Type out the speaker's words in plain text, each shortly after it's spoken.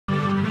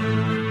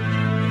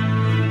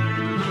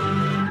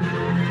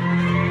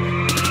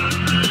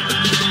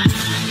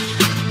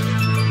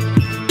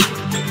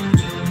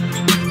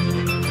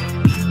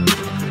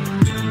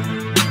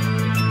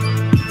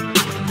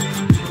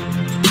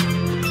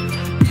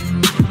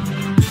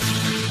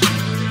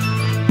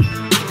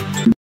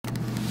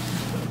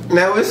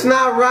Now, it's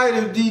not right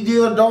if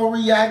D.Neal don't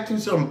react to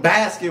some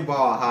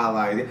basketball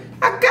highlights.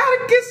 I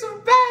gotta get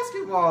some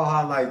basketball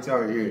highlights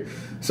out here.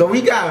 So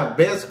we got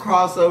best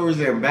crossovers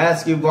in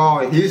basketball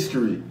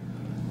history.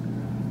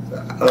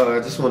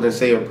 I just want to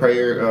say a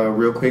prayer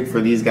real quick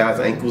for these guys'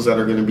 ankles that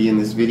are going to be in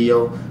this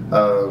video.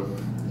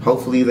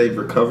 Hopefully they've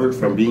recovered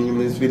from being in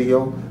this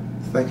video.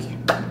 Thank you.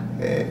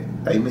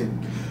 Amen.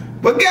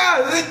 But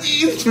guys,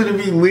 it's going to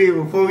be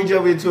weird. Before we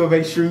jump into it,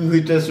 make sure you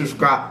hit that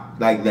subscribe.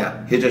 Like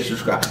now, hit that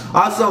subscribe.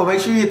 Also, make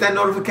sure you hit that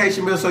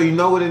notification bell so you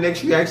know when the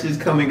next reaction is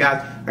coming,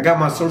 guys. I got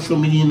my social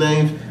media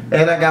names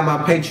and I got my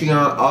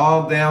Patreon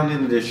all down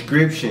in the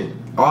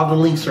description. All the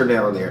links are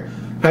down there.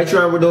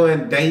 Patreon, we're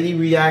doing daily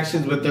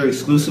reactions, but they're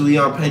exclusively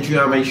on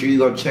Patreon. Make sure you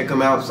go check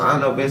them out,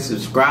 sign up, and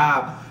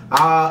subscribe.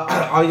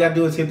 All you gotta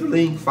do is hit the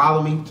link,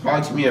 follow me,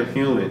 talk to me. I'm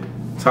human.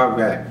 Talk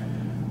back.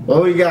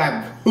 What we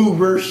got?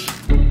 Hoovers.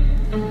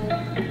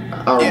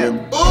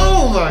 Yeah.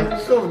 Oh my,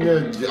 so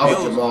good.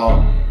 Oh,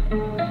 Jamal.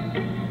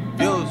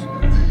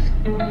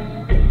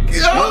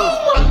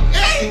 Oh my,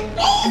 hey,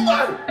 oh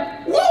my.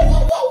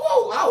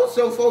 Whoa. I was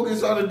so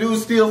focused on the dude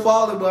still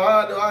falling, but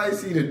I didn't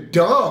see the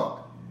dunk.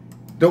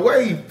 The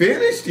way he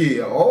finished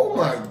it, oh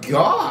my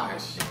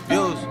gosh.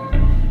 Views.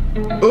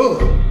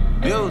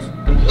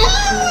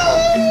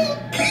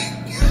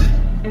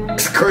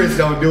 Chris,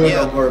 don't do it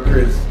no more,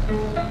 Chris.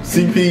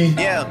 CP.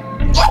 Yeah.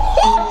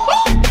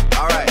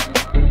 Alright.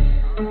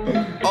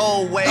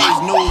 Old ways,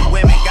 new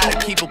women, gotta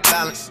keep a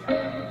balance.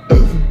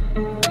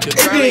 The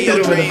girl of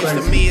your dreams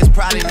to me is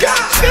probably not a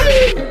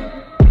challenge.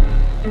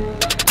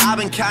 I've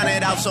been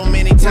counted out so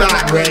many times,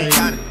 I couldn't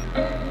count it.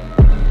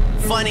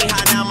 Funny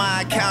how now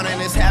my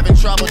accountant is having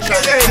trouble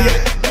trying to count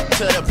it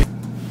to the.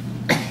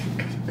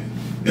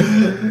 He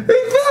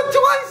fell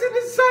twice in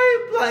the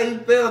same play. He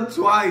fell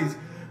twice.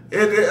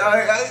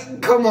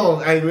 And, come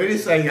on, hey,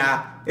 it's a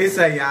y'all. It's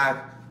a y'all.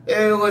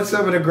 It was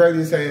some of the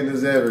greatest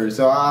handles ever,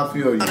 so I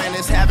feel you. And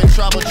is having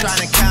trouble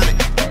trying to count it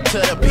to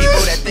the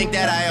people that think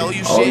that I owe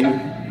you shit.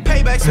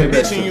 Payback's a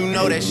bitch and you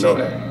know that shit.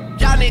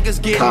 Y'all niggas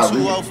getting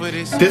too old for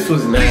this. This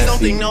was nasty. Please don't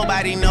think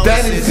nobody knows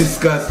that is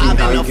disgusting. I've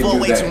been up for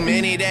way too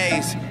many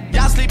days.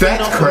 Y'all sleeping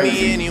on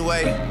me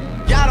anyway.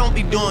 Y'all don't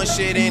be doing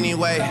shit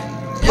anyway.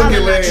 Y'all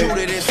not true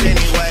to this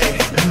anyway.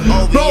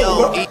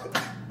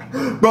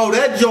 Bro,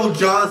 that Joe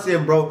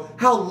Johnson, bro,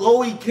 how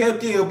low he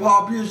kept it, and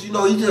Paul Pierce, you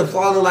know, he just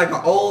falling like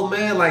an old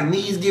man, like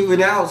knees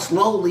giving out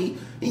slowly.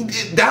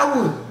 That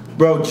one,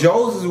 bro,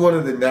 Joe's is one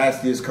of the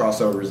nastiest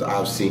crossovers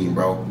I've seen,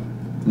 bro.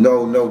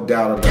 No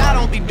doubt about it. Y'all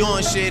don't be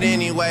doing shit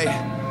anyway.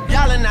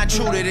 Y'all are not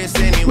true to this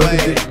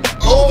anyway.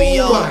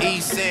 OVO,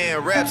 East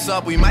End, reps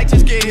up, we might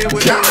just get hit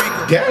with the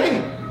Rico.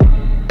 Dang.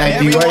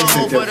 Everyone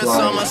home for the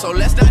summer, so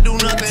let's not do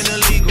nothing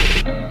illegal.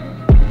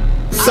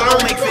 I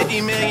don't make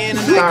 50 million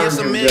and I give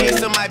some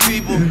millions to my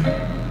people.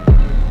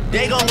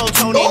 They gon' go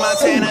Tony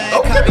Montana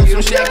and copy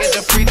some shit, get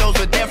the free throws,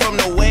 but they're from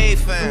the wave,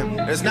 fam.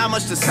 There's not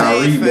much to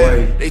say,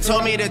 fam. They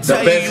told me to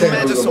tell you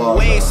meant to some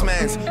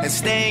wastemans and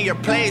stay in your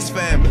place,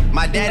 fam.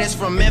 My dad is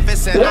from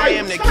Memphis and I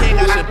am the king.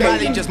 I should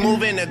probably just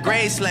move into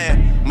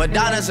Graceland.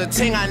 Madonna's a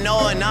ting I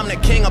know and I'm the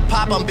king of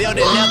pop. I'm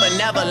building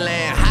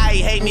Neverland. How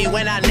he hate me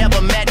when I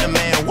never met the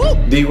man. Woo!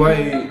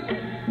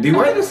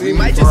 D-Wade to see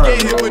might just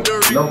get hit with the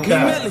Rico. No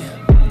cap.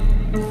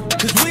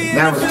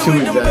 That was too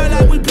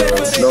exaggerated, bro.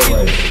 No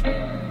way.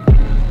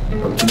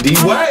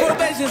 D-Wade.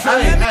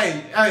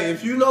 Hey,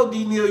 if you know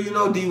D.Neal, you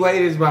know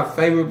D-Wade is my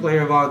favorite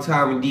player of all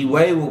time, and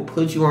D-Wade will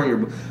put you on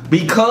your,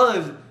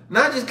 because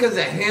not just because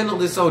the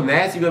handle is so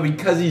nasty, but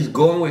because he's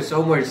going with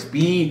so much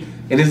speed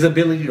and his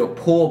ability to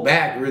pull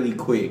back really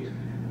quick.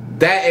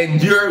 That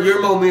and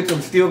your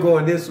momentum still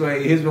going this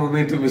way, his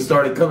momentum is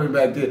started coming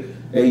back there,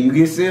 and you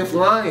get sent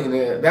flying.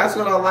 And that's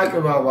what I like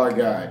about my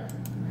guy.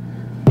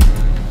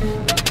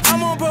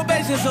 I'm on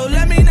probation, so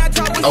let me not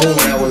talk with you.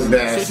 That was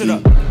nasty.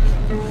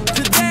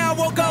 Today I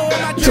woke up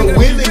with my to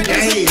win the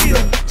game.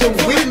 To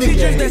win the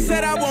game. That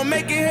said I won't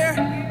make it here.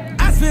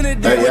 I spent a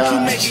day with you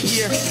make it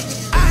here.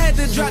 I had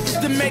to drop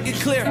just to make it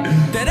clear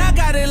that I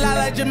got it lot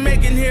like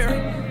Jamaican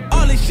here.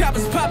 All these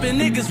shoppers popping,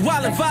 niggas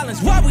wildin'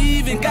 violence. Why we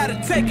even gotta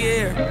take it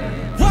here?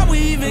 Why we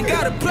even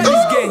gotta play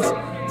these games?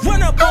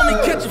 Run up on me,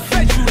 catch a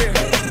face, you there.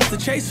 The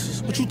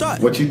chasers, what you thought?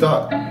 What you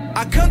thought?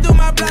 I come through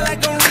my block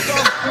like a Rico.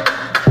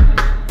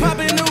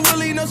 Popping the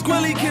willy, no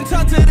squilly, can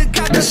talk to the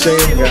cop. The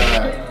same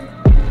guy.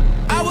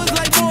 I was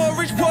like more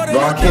rich porter.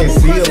 Bro, I can't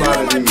see a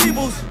lot of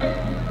these.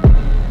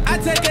 I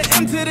take an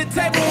M to the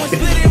table and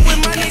split it with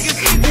my niggas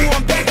equal.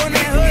 I'm back on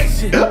that hood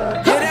shit.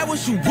 Yeah, that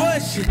was you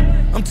was shit.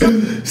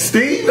 I'm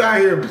Steve out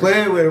here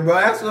playing with him, bro.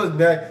 That's what's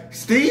bad.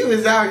 Steve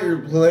is out here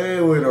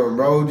playing with him,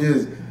 bro.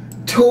 Just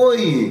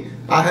toying.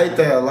 I hate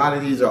that a lot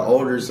of these are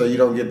older, so you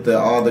don't get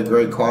all the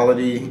great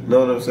quality. You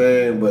know what I'm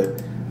saying?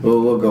 But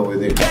we'll go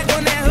with it. Back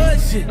on that hood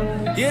shit.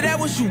 Yeah, that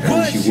was you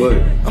was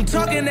shit. I'm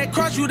talking that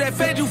cross you that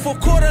fed you for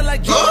quarter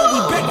like Jordan. We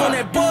back on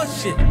that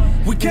bullshit.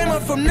 We came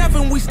up from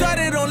nothing. We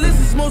started on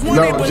lists most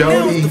wanted, but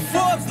now it's the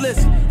Forbes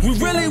list. We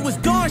really was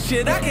doing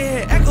shit. I can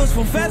hear echoes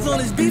from feds on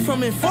this beat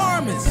from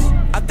informants.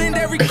 I think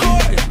they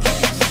recorded.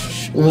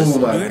 Oh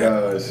my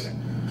gosh.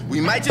 We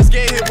might just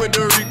get hit with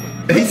the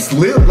Reaper. He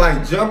slipped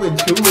like jumping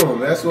to him.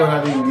 That's what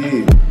I didn't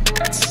get.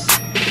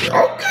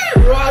 Okay,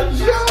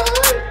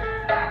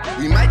 Rajon.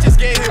 We might just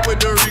get hit with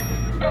the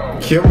Reaper.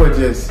 Kim was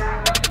just.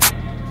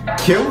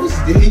 Kim was.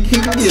 He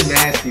can get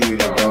nasty with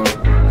it, bro.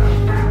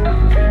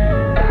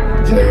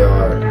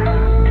 JR.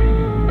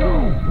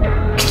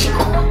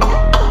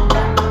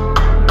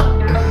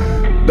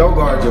 Don't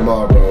guard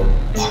Jamal, bro.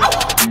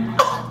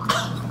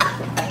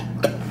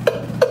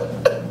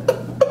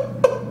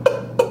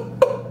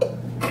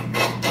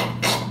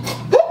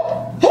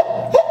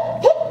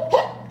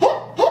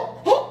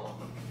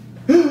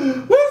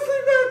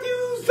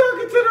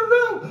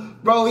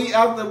 Bro,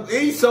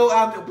 he's so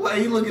out the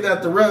play. He looking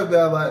at the ref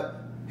now like,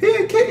 he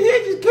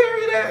just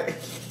carry that.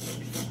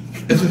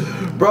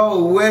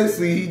 Bro,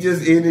 Wesley, he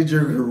just ended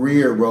your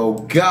career, bro.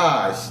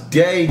 Gosh,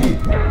 dang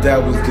it.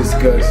 That was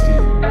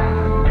disgusting.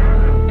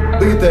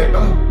 Look at that.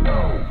 Oh.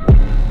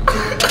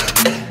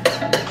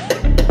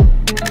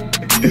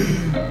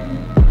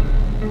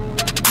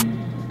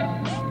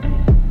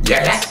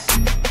 Yes.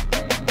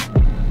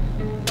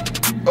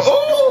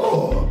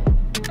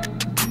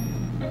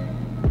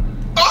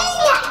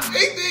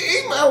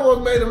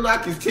 Almost made him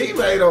knock his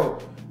teammate on.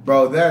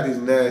 Bro, that is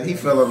nasty. He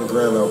fell on the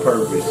ground on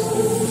purpose.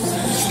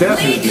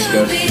 Steph is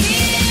disgusting.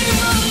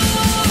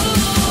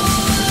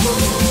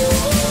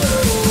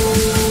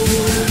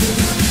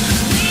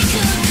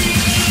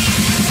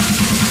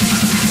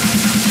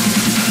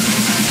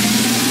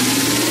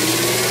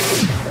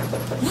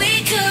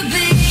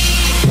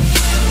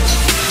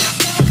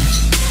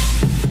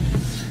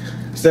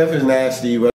 Steph is nasty, but